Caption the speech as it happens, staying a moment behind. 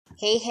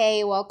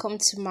Hey, welcome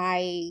to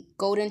my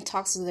Golden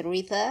Talks with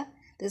Aretha.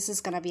 This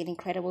is gonna be an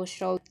incredible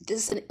show.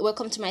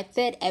 Welcome to my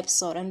third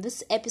episode. On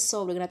this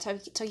episode, we're gonna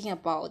talking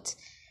about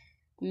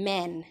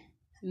men,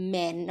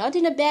 not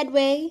in a bad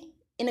way,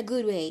 in a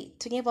good way.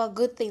 Talking about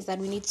good things that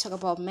we need to talk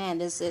about. Man,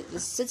 there's a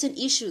certain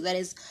issue that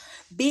is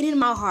beating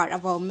my heart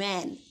about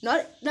men.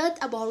 Not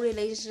about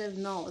relationship.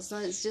 No, it's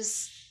not. It's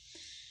just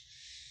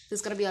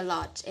there's gonna be a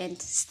lot, and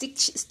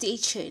stay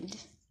tuned.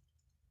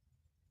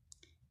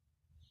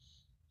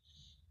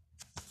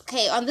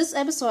 Okay, on this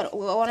episode,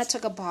 we want to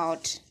talk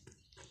about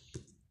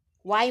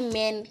why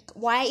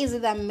is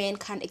it that men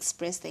can't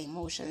express their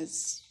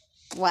emotions?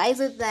 Why is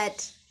it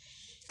that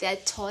they're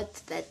taught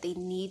that they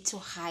need to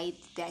hide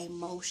their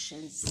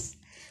emotions?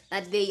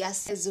 That they are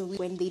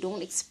when they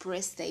don't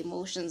express their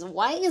emotions?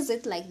 Why is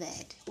it like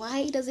that?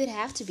 Why does it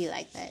have to be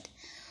like that?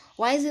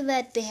 Why is it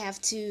that they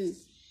have to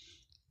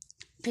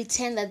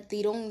pretend that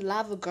they don't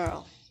love a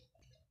girl?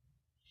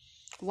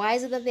 Why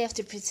is it that they have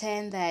to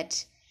pretend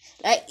that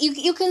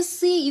you can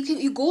see,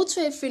 you go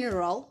to a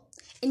funeral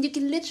and you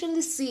can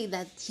literally see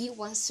that he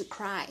wants to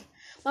cry,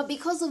 but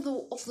because of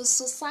the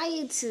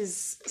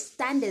society's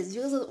standards,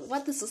 because of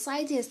what the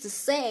society has to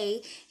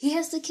say, he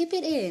has to keep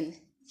it in.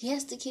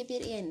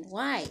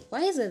 Why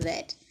is it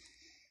that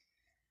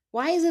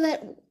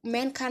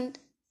men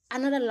are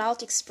not allowed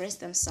to express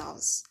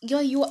themselves?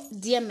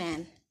 Dear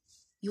man,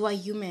 you are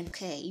human.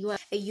 Okay, you are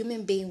a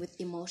human being with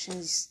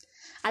emotions.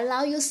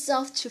 Allow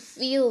yourself to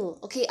feel,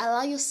 okay?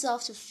 Allow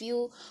yourself to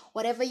feel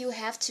whatever you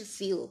have to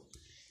feel.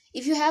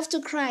 If you have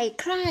to cry,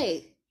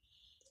 cry.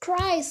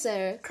 Cry,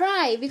 sir.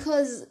 Cry,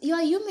 because you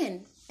are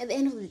human at the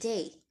end of the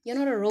day. You're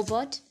not a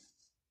robot.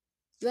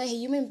 You are a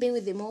human being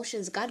with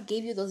emotions. God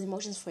gave you those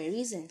emotions for a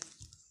reason.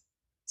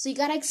 So you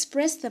gotta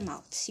express them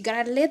out. You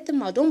gotta let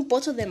them out. Don't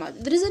bottle them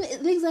out.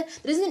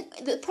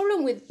 The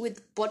problem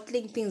with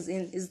bottling things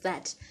in is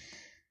that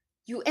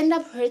you end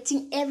up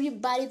hurting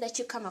everybody that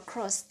you come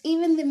across,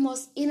 even the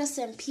most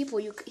innocent people.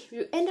 You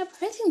end up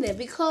hurting them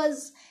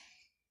because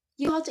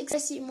you know how to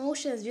express your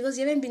emotions, because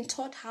you haven't been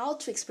taught how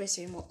to express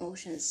your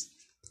emotions.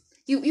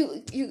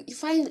 You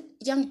find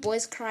young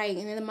boys crying,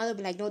 and then the mother will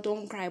be like, "No,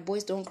 don't cry.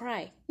 Boys don't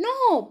cry."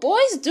 No,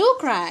 boys do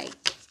cry.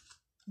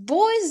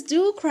 Boys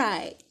do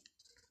cry.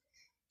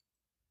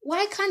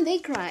 Why can't they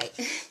cry?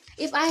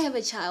 If I have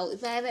a child,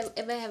 if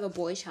I have a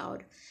boy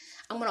child,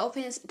 I'm gonna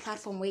open a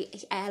platform where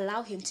I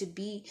allow him to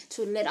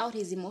let out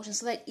his emotions,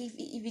 so that if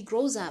he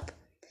grows up,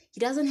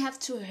 he doesn't have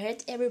to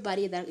hurt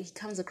everybody that he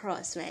comes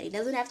across, right? He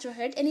doesn't have to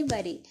hurt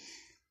anybody.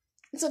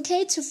 It's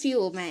okay to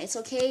feel, man. It's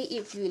okay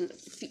if you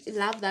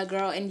love that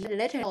girl and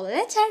let her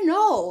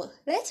know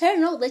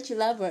that you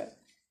love her.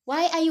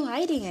 Why are you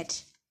hiding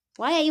it?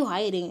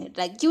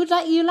 Like you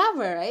love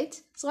her,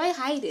 right? So why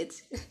hide it?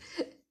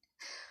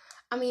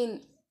 I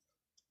mean,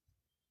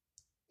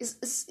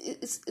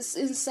 it's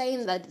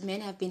insane that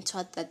men have been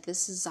taught that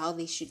this is how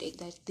they should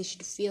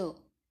feel.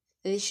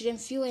 That they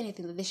shouldn't feel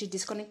anything, that they should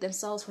disconnect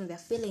themselves from their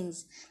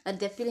feelings, that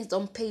their feelings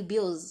don't pay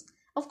bills.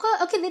 Of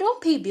course, okay, they don't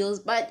pay bills,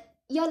 but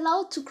you're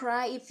allowed to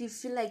cry if you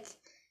feel like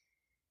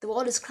the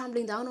world is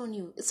crumbling down on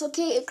you. It's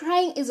okay.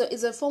 Crying is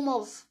a form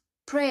of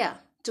prayer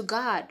to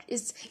God.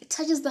 It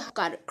touches the heart of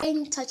God.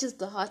 Crying touches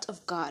the heart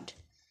of God.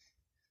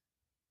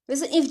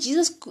 Listen, if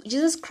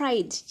Jesus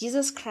cried.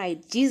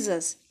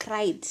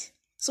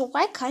 So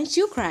why can't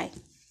you cry?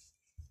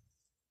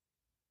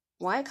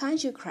 Why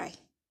can't you cry?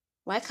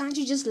 Why can't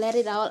you just let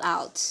it all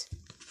out?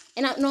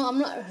 And I'm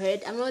not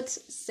hurt. I'm not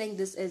saying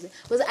this as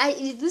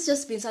this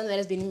just been something that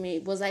has been in me.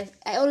 There's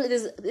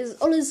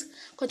always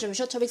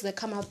controversial topics that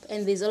come up,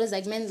 and there's always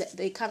like men that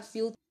they can't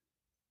feel.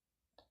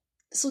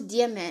 So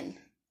dear man,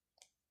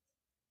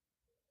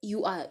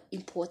 you are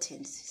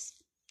important.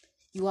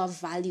 You are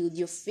valued.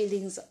 Your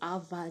feelings are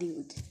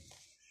valued.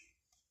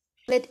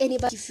 Let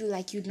anybody feel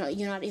like you're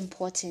not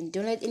important.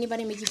 Don't let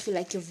anybody make you feel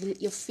like your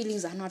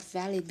feelings are not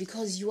valid,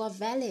 because you are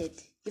valid.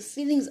 Your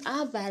feelings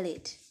are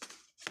valid.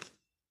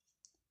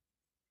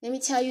 Let me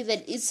tell you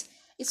that it's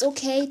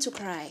okay to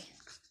cry.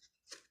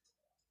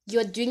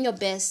 You're doing your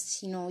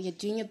best, you're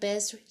doing your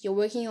best. You're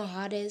working your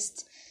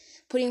hardest,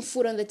 putting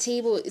food on the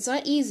table. It's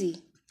not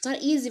easy. It's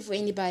not easy for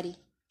anybody.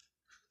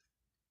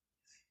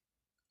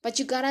 But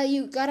you gotta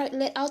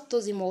let out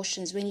those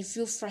emotions when you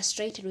feel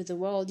frustrated with the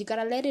world. You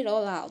gotta let it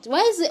all out.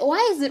 Why is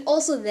it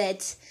also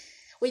that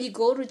when you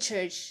go to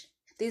church,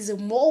 there's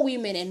more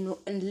women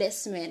and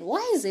less men?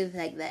 Why is it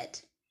like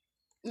that?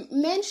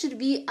 Men should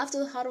be after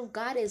the heart of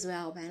God as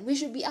well, man. We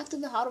should be after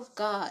the heart of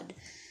God.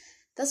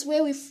 That's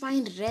where we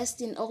find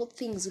rest in all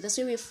things. That's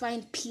where we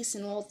find peace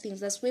in all things.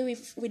 That's where we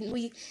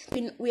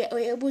are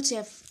able to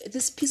have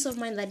this peace of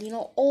mind that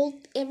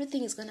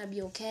everything is gonna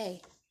be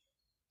okay.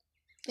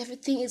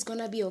 Everything is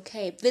gonna be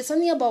okay. There's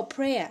something about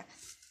prayer.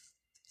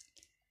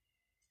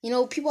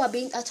 People are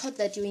taught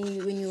that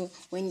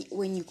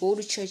when you go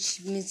to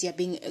church, it means you're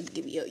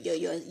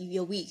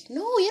weak.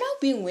 No, you're not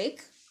being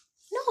weak.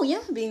 No,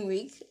 you're not being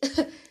weak.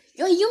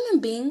 You're a human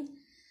being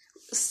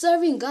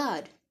serving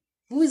God,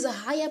 who is a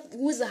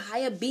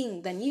higher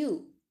being than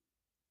you,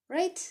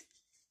 right?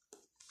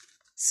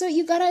 So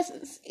you gotta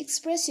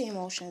express your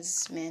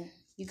emotions, man.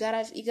 You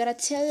gotta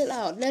tell it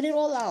out, let it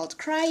all out.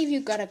 Cry if you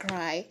gotta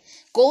cry.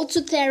 Go to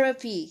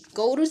therapy.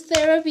 Go to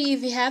therapy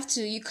if you have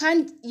to. You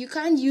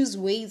can't use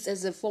weights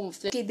as a form of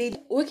therapy.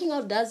 Okay, working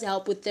out does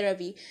help with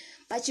therapy,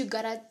 but you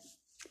gotta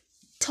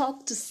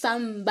talk to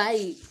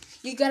somebody.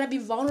 You gotta be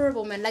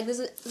vulnerable, man. Like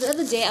the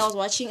other day, I was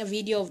watching a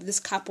video of this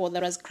couple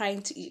that was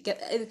crying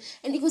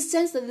and it was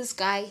sense that this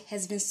guy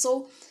has been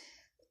so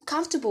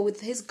comfortable with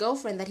his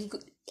girlfriend that he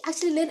could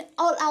actually let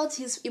all out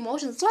his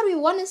emotions. That's what we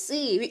want to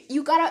see.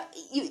 You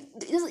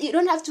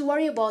don't have to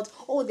worry about,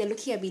 oh, they're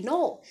looking at me.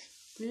 No,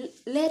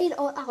 let it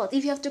all out.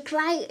 If you have to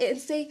cry and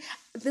say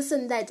this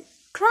and that,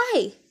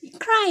 cry.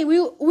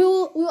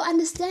 We'll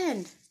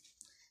understand.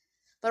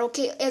 But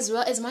okay, as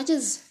well, as much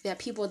as there are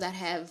people that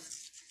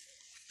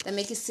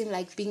make it seem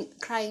like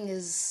crying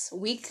is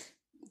weak,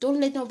 don't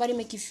let nobody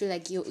make you feel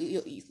like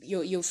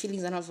your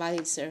feelings are not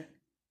valid, sir.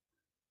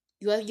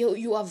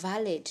 You are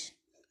valid.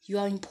 You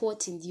are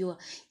important. You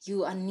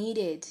are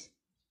needed.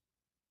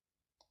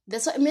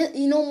 That's what I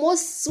mean.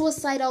 Most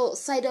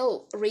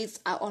suicidal rates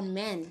are on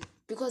men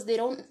because they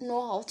don't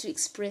know how to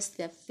express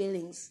their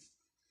feelings.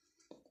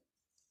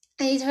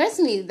 And it hurts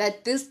me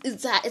that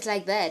it's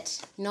like that.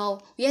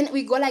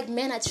 We go like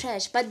men are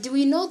trash. But do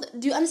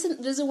you understand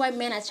the reason why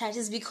men are trash?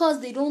 Is because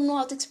they don't know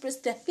how to express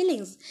their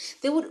feelings.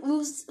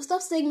 We'll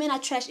stop saying men are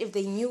trash if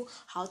they knew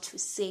how to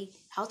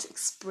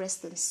express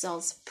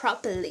themselves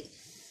properly.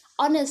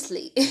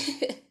 Honestly.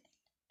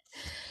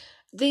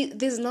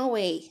 There's no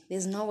way.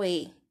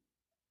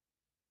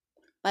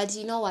 But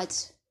you know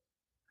what?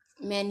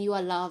 Men, you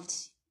are loved.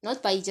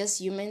 Not by just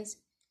humans.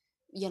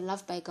 You're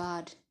loved by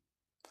God.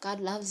 God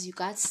loves you.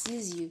 God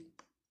sees you.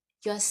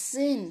 Your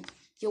sin,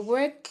 your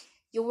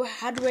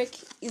hard work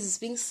is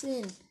being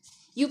seen.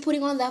 You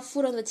putting on that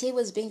food on the table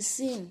is being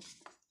seen.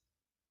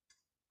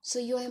 So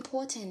you are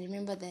important.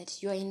 Remember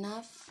that. You are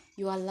enough.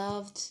 You are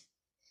loved.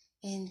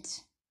 And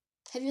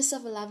have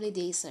yourself a lovely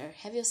day, sir.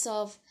 Have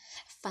yourself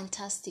a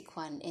fantastic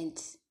one.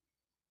 And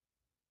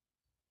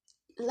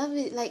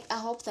lovely, I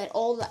hope that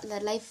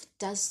that life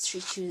does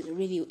treat you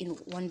really in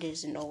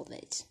wonders and all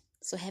that.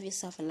 So have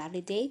yourself a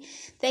lovely day.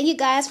 Thank you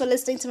guys for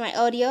listening to my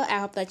audio. I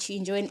hope that you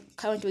enjoyed.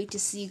 Can't wait to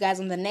see you guys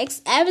on the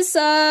next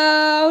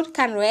episode.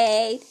 Can't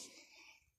wait.